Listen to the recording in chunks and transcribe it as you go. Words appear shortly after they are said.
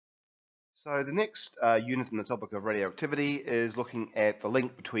So the next unit in the topic of radioactivity is looking at the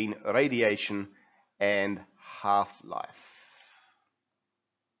link between radiation and half-life.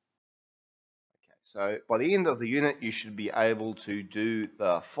 Okay, so by the end of the unit you should be able to do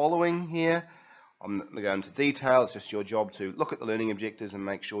the following here. I'm not going to go into detail, it's just your job to look at the learning objectives and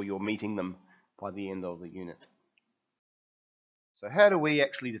make sure you're meeting them by the end of the unit. So how do we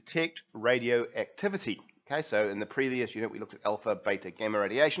actually detect radioactivity? Okay, so in the previous unit we looked at alpha, beta, gamma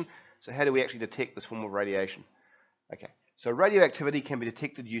radiation. So how do we actually detect this form of radiation? Okay, so radioactivity can be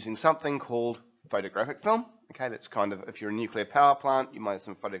detected using something called photographic film. Okay, that's kind of, if you're a nuclear power plant, you might have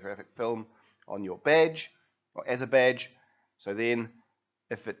some photographic film on your badge, or as a badge. So then,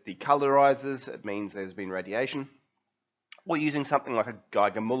 if it decolorizes, it means there's been radiation. Or using something like a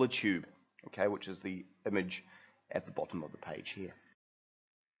Geiger-Müller tube, okay, which is the image at the bottom of the page here.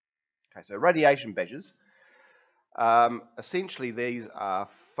 Okay, so radiation badges. Essentially, these are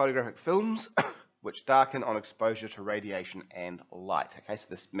photographic films which darken on exposure to radiation and light. Okay, so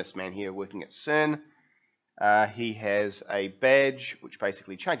this man here working at CERN, he has a badge which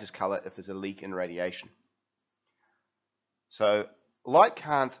basically changes color if there's a leak in radiation. So light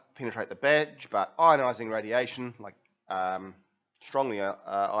can't penetrate the badge, but ionizing radiation, like strongly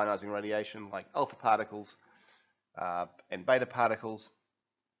ionizing radiation, like alpha particles and beta particles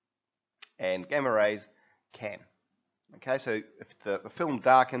and gamma rays, can. Okay, so if the film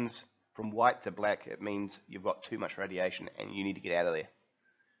darkens from white to black, it means you've got too much radiation and you need to get out of there.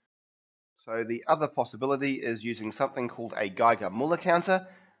 So the other possibility is using something called a Geiger-Müller counter.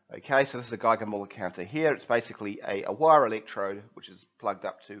 Okay, so this is a Geiger-Müller counter here. It's basically a wire electrode which is plugged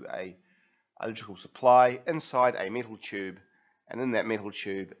up to a electrical supply inside a metal tube, and in that metal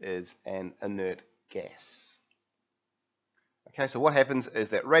tube is an inert gas. Okay, so what happens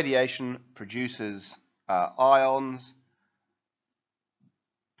is that radiation produces ions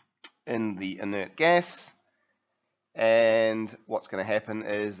in the inert gas, and what's going to happen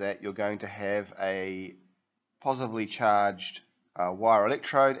is that you're going to have a positively charged wire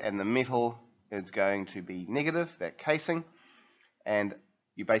electrode, and the metal is going to be negative, that casing, and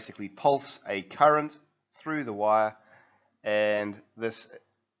you basically pulse a current through the wire, and this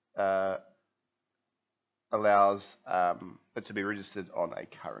allows it to be registered on a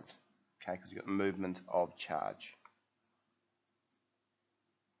current, okay, because you've got movement of charge.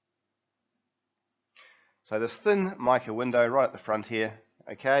 So this thin mica window right at the front here,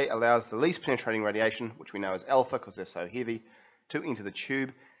 okay, allows the least penetrating radiation, which we know is alpha because they're so heavy, to enter the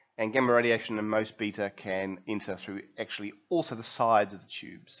tube, and gamma radiation and most beta can enter through actually also the sides of the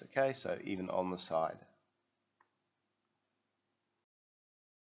tubes, okay, so even on the side.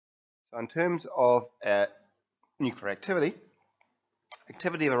 So in terms of nuclear activity,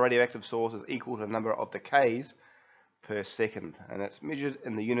 activity of a radioactive source is equal to the number of decays per second, and it's measured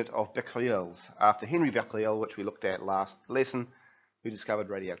in the unit of becquerels, after Henry Becquerel, which we looked at last lesson, who discovered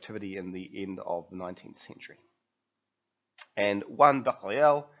radioactivity in the end of the 19th century. And 1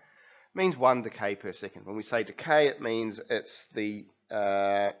 becquerel means 1 decay per second. When we say decay, it means it's the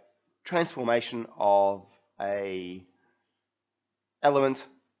transformation of a element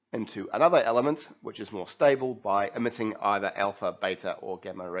into another element which is more stable by emitting either alpha, beta, or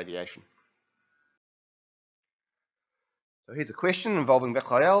gamma radiation. So here's a question involving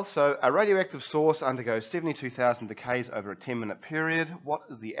becquerel. So a radioactive source undergoes 72,000 decays over a 10-minute period. What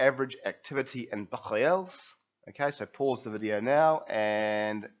is the average activity in becquerels? Okay, so pause the video now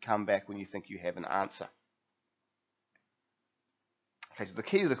and come back when you think you have an answer. Okay, so the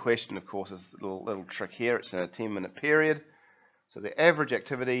key to the question, of course, is a little trick here. It's in a 10-minute period. So the average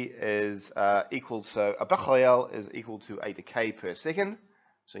activity is equal, so a becquerel is equal to a decay per second.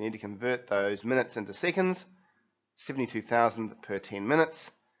 So you need to convert those minutes into seconds. 72,000 per 10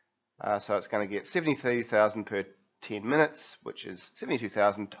 minutes. So it's going to get 72,000 per 10 minutes, which is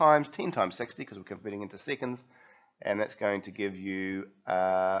 72,000 times 10 times 60, because we're converting into seconds. And that's going to give you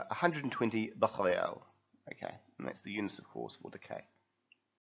 120 becquerel. Okay, and that's the units, of course, for decay.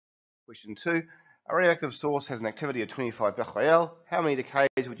 Question 2. A radioactive source has an activity of 25 becquerel. How many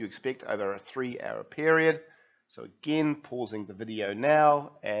decays would you expect over a 3-hour period? So again, pausing the video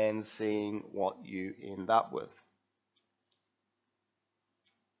now and seeing what you end up with.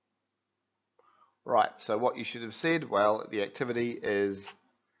 Right, so what you should have said, well, the activity is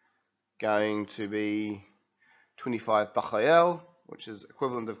going to be 25 becquerel, which is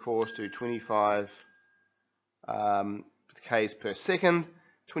equivalent, of course, to 25 decays per second.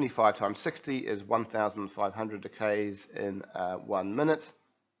 25 times 60 is 1,500 decays in 1 minute.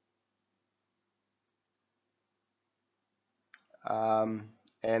 And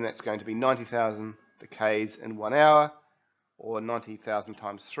it's going to be 90,000 decays in 1 hour, or 90,000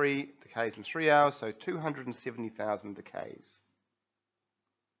 times 3 decays in 3 hours, so 270,000 decays.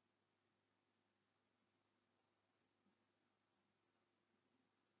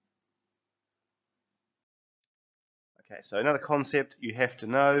 Okay, so another concept you have to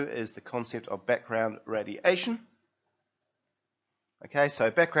know is the concept of background radiation. Okay,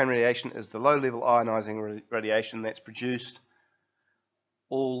 so background radiation is the low-level ionizing radiation that's produced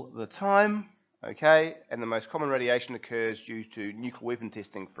all the time. Okay, and the most common radiation occurs due to nuclear weapon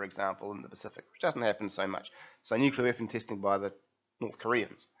testing, for example, in the Pacific, which doesn't happen so much. So nuclear weapon testing by the North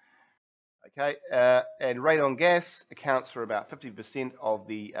Koreans. Okay, and radon gas accounts for about 50% of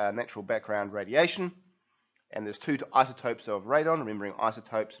the natural background radiation. And there's two isotopes of radon. Remembering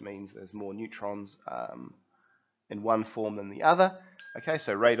isotopes means there's more neutrons in one form than the other. Okay,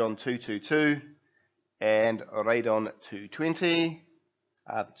 so radon 222 and radon 220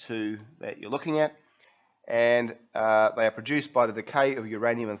 are the two that you're looking at. And they are produced by the decay of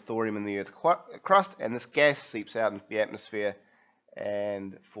uranium and thorium in the Earth's crust, and this gas seeps out into the atmosphere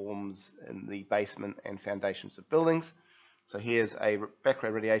and forms in the basement and foundations of buildings. So here's a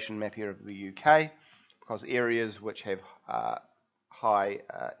background radiation map here of the UK, because areas which have high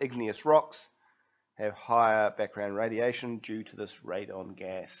igneous rocks have higher background radiation due to this radon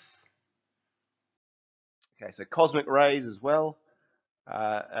gas. Okay, so cosmic rays as well,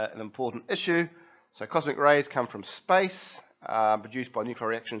 an important issue. So cosmic rays come from space, produced by nuclear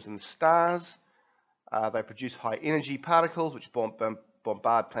reactions in stars. They produce high energy particles which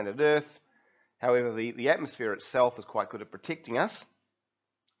bombard planet Earth. However, the atmosphere itself is quite good at protecting us.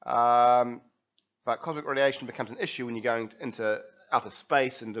 But cosmic radiation becomes an issue when you're going into outer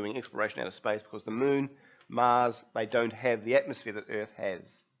space and doing exploration out of space, because the Moon, Mars, they don't have the atmosphere that Earth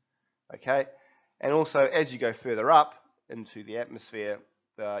has. Okay, and also as you go further up into the atmosphere,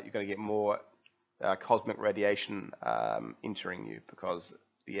 you're going to get more cosmic radiation entering you because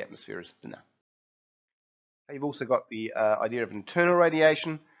the atmosphere is thinner. You've also got the idea of internal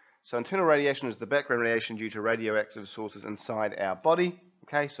radiation. So internal radiation is the background radiation due to radioactive sources inside our body.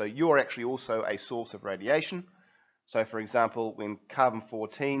 Okay, so you're actually also a source of radiation. So for example, when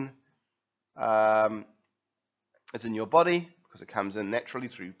carbon-14 is in your body, because it comes in naturally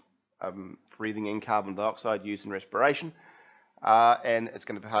through breathing in carbon dioxide used in respiration, and it's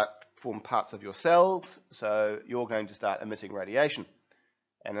going to form parts of your cells, so you're going to start emitting radiation.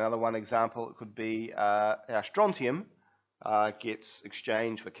 And another one example, it could be our strontium gets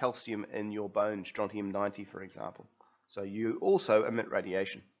exchanged for calcium in your bone, strontium-90 for example. So you also emit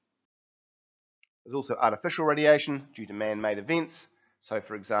radiation. There's also artificial radiation due to man-made events. So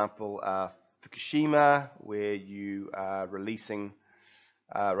for example, Fukushima, where you are releasing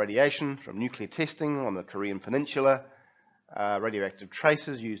radiation from nuclear testing on the Korean Peninsula, radioactive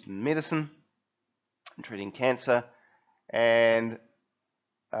traces used in medicine and treating cancer, and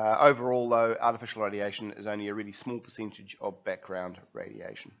overall though, artificial radiation is only a really small percentage of background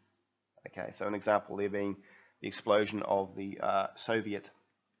radiation. Okay, so an example there being the explosion of the Soviet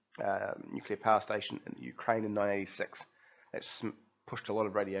nuclear power station in Ukraine in 1986. That's pushed a lot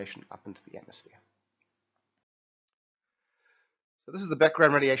of radiation up into the atmosphere. So this is the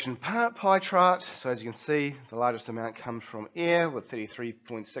background radiation pie chart. So as you can see, the largest amount comes from air with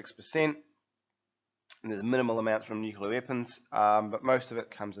 33.6%. And there's a minimal amount from nuclear weapons, but most of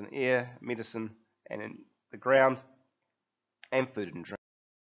it comes in air, medicine, and in the ground, and food and drink.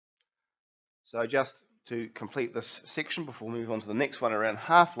 So just to complete this section before we move on to the next one around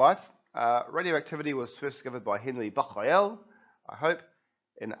half-life, radioactivity was first discovered by Henry Becquerel, I hope,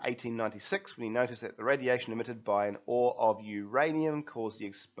 in 1896, when he noticed that the radiation emitted by an ore of uranium caused the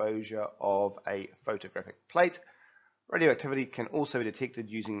exposure of a photographic plate. Radioactivity can also be detected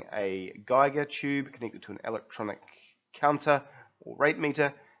using a Geiger tube connected to an electronic counter or rate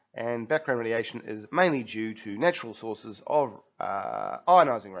meter, and background radiation is mainly due to natural sources of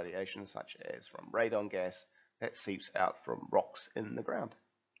ionizing radiation, such as from radon gas that seeps out from rocks in the ground.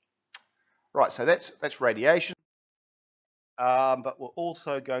 Right, so that's radiation, but we're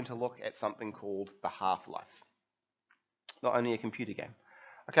also going to look at something called the half-life, not only a computer game.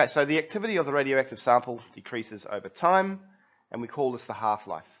 Okay, so the activity of the radioactive sample decreases over time, and we call this the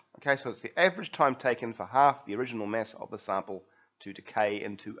half-life. Okay, so it's the average time taken for half the original mass of the sample to decay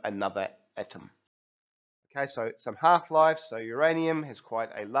into another atom. Okay, so some half-life. So uranium has quite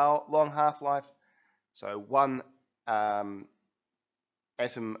a long half-life. So one atom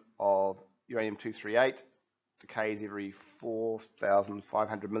of uranium-238 decays every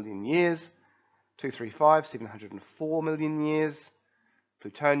 4,500 million years. 235, 704 million years.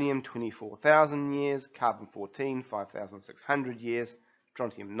 Plutonium, 24,000 years. Carbon-14, 5,600 years.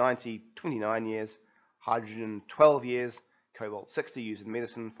 Strontium-90, 29 years. Hydrogen, 12 years. Cobalt 60 used in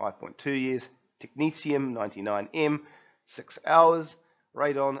medicine, 5.2 years. Technetium 99M, 6 hours.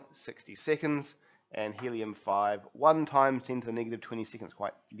 Radon, 60 seconds. And helium 5, 1 times 10 to the negative 20 seconds,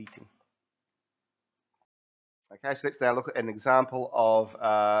 quite fleeting. Okay, so let's now look at an example of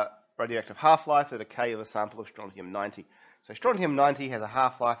radioactive half-life, the decay of a sample of strontium-90. So strontium-90 has a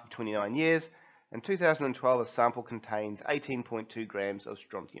half-life of 29 years. In 2012, a sample contains 18.2 grams of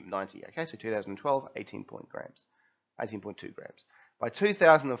strontium-90. Okay, so 2012, 18.2 grams. By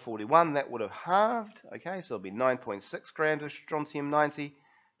 2041, that would have halved. Okay, so it'll be 9.6 grams of strontium-90.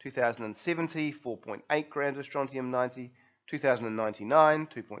 2070, 4.8 grams of strontium-90. 2099,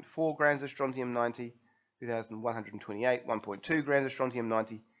 2.4 grams of strontium-90. 2128, 1.2 grams of strontium-90.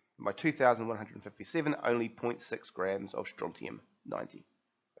 And by 2157, only 0.6 grams of strontium-90.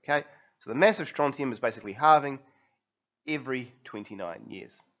 Okay, so the mass of strontium is basically halving every 29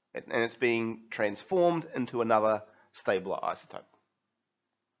 years. And it's being transformed into another stable isotope.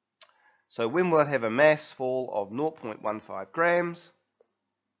 So when will it have a mass fall of 0.15 grams?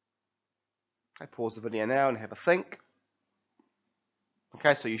 Okay, pause the video now and have a think.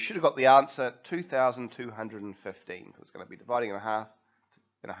 Okay, so you should have got the answer 2,215, because it's going to be dividing in half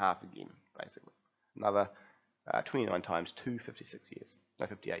again, basically. Another 29 times 2,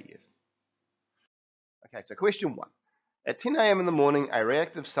 58 years. Okay, so question 1. At 10 a.m. in the morning, a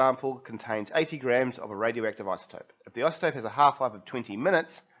reactive sample contains 80 grams of a radioactive isotope. If the isotope has a half-life of 20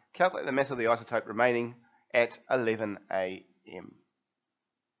 minutes, calculate the mass of the isotope remaining at 11 a.m.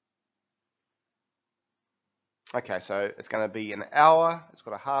 Okay, so it's going to be an hour. It's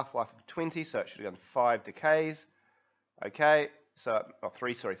got a half-life of 20, so it should have done 5 decays. Okay, so, or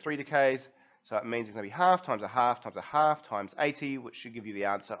 3 decays. So it means it's going to be half times a half times a half times 80, which should give you the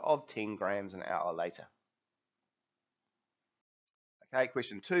answer of 10 grams an hour later. Okay,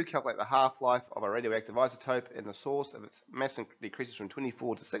 question 2, calculate the half-life of a radioactive isotope in the source if its mass decreases from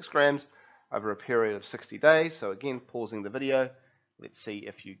 24 to 6 grams over a period of 60 days. So again, pausing the video, let's see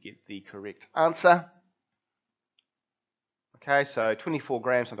if you get the correct answer. Okay, so 24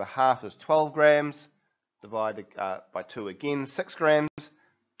 grams times a half is 12 grams, divided by 2 again, 6 grams.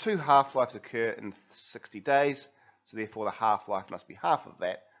 2 half-lives occur in 60 days, so therefore the half-life must be half of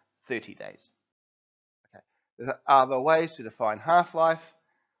that, 30 days. Okay. There are other ways to define half-life.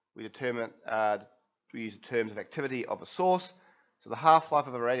 We use the terms of activity of a source. So the half-life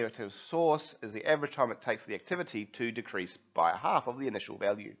of a radioactive source is the average time it takes for the activity to decrease by half of the initial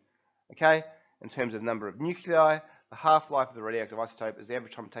value. Okay. In terms of number of nuclei, the half-life of the radioactive isotope is the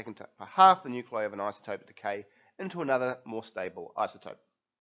average time taken for half the nuclei of an isotope to decay into another more stable isotope.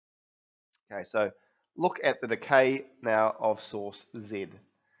 Okay, so look at the decay now of source Z.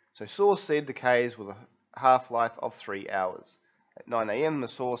 So source Z decays with a half-life of 3 hours. At 9 a.m. the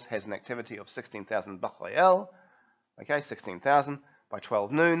source has an activity of 16,000 Becquerel. Okay, 16,000. By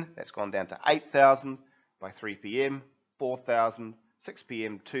 12 noon, that's gone down to 8,000. By 3 p.m., 4,000. 6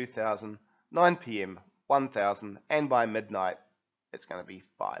 p.m., 2,000. 9 p.m., 1,000. And by midnight, it's going to be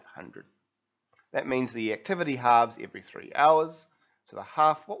 500. That means the activity halves every 3 hours. So the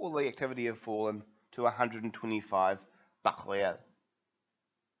half, what will the activity have fallen to? 125 Becquerel.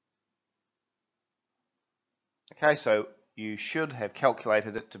 Okay, so you should have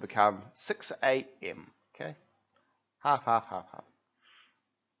calculated it to become 6 a.m. Okay, half.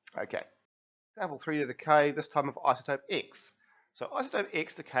 Okay, example 3, the decay, this time of isotope X. So isotope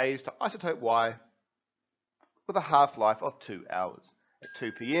X decays to isotope Y with a half-life of 2 hours. At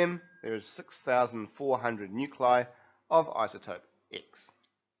 2 p.m. there is 6,400 nuclei of isotope X.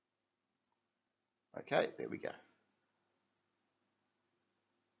 Okay, there we go.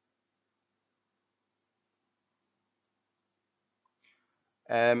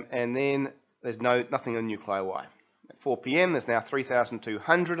 And then there's nothing on nuclei Y. At 4 p.m. there's now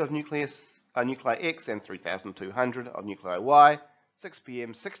 3,200 of nuclei X and 3,200 of nuclei Y. 6 p.m.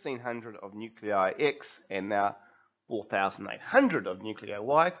 1,600 of nuclei X and now 4,800 of nuclei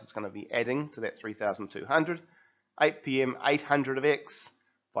Y, because it's going to be adding to that 3,200. 8 p.m. 800 of X,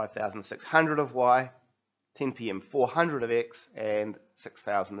 5,600 of Y. 10 p.m. 400 of X and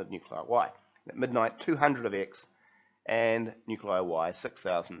 6,000 of nuclei Y. At midnight 200 of X and nuclei Y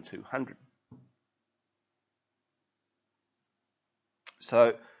 6,200.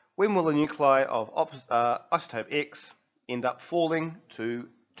 So when will the nuclei of isotope X end up falling to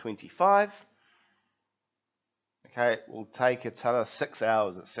 25? Okay, it will take another 6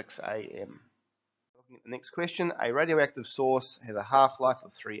 hours at 6 a.m. Looking at the next question, a radioactive source has a half-life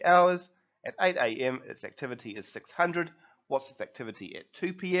of 3 hours. At 8 a.m. its activity is 600. What's its activity at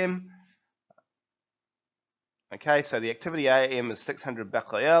 2 p.m.? Okay, so the activity AM is 600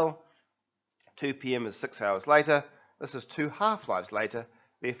 Becquerel. 2 p.m. is 6 hours later. This is 2 half-lives later,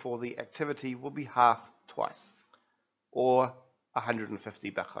 therefore the activity will be half twice, or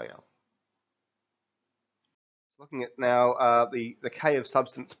 150 becquerel. Looking at now the K of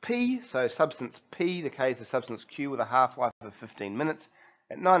substance P. So substance P, the K is the substance Q with a half-life of 15 minutes.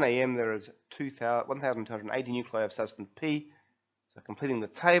 At 9 AM there is 1,280 nuclei of substance P. So completing the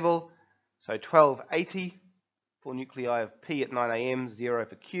table, so 1280 for nuclei of P at 9 AM, 0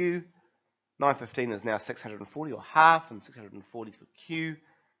 for Q. 915 is now 640 or half, and 640 for Q.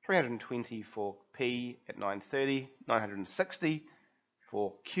 320 for P at 930, 960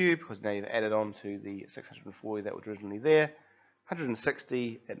 for Q, because now you've added on to the 640 that was originally there.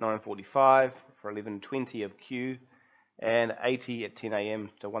 160 at 9:45 for 1120 of Q, and 80 at 10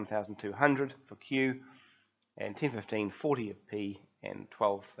 AM to 1200 for Q, and 10:15, 40 of P, and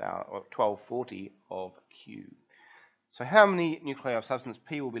 1240 of Q. So how many nuclei of substance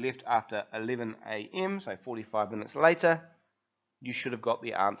P will be left after 11 AM, so 45 minutes later? You should have got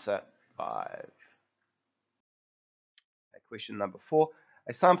the answer 5. Question number 4.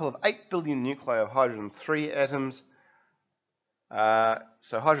 A sample of 8 billion nuclei of hydrogen-3 atoms.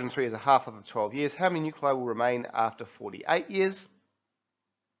 So hydrogen-3 is a half-life of 12 years. How many nuclei will remain after 48 years?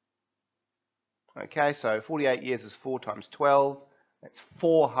 Okay, so 48 years is 4 times 12. That's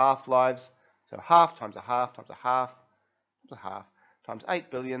 4 half-lives. So half times a half times a half times a half times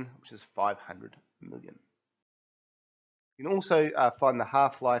 8 billion, which is 500 million. You can also find the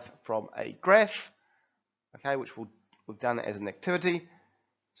half-life from a graph, okay, which we've done as an activity.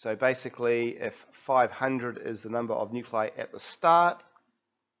 So basically, if 500 is the number of nuclei at the start,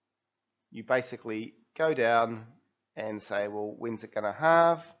 you basically go down and say, well, when's it going to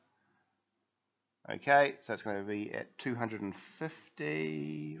halve? Okay, so it's going to be at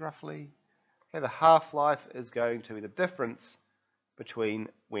 250 roughly. Okay, the half-life is going to be the difference between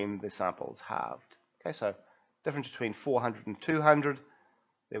when the sample is halved. Okay, so difference between 400 and 200.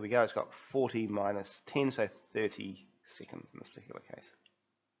 There we go, it's got 40 minus 10, so 30 seconds in this particular case.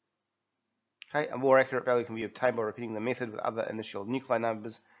 Okay, a more accurate value can be obtained by repeating the method with other initial nuclei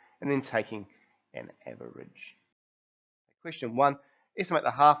numbers and then taking an average. Question 1. Estimate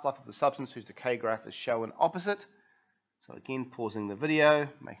the half-life of the substance whose decay graph is shown opposite. So again, pausing the video,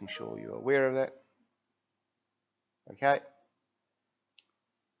 making sure you're aware of that. Okay.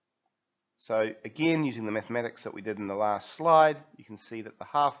 So again, using the mathematics that we did in the last slide, you can see that the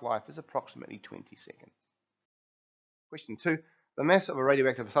half-life is approximately 20 seconds. Question 2. The mass of a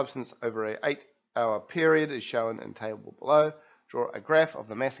radioactive substance over an 8-hour period is shown in table below. Draw a graph of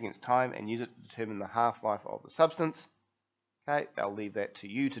the mass against time and use it to determine the half-life of the substance. Okay, I'll leave that to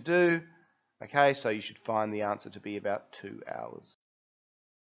you to do. Okay, so you should find the answer to be about 2 hours.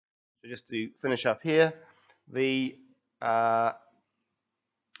 So just to finish up here, the half-life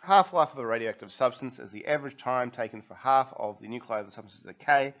of a radioactive substance is the average time taken for half of the nuclei of the substance's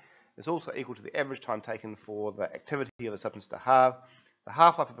decay. It's also equal to the average time taken for the activity of the substance to halve. The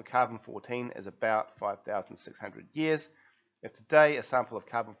half-life of a carbon-14 is about 5,600 years. If today a sample of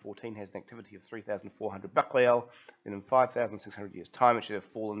carbon-14 has an activity of 3,400 becquerel, then in 5,600 years' time it should have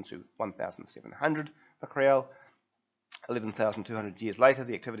fallen to 1,700 becquerel. 11,200 years later,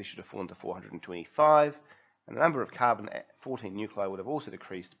 the activity should have fallen to 425, and the number of carbon-14 nuclei would have also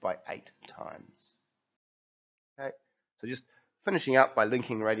decreased by 8 times. Okay, so just finishing up by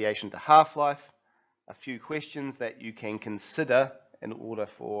linking radiation to half-life, a few questions that you can consider in order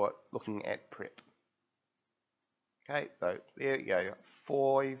for looking at prep. Okay, so there you go,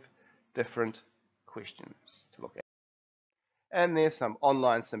 5 different questions to look at. And there's some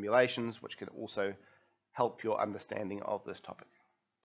online simulations which can also help your understanding of this topic.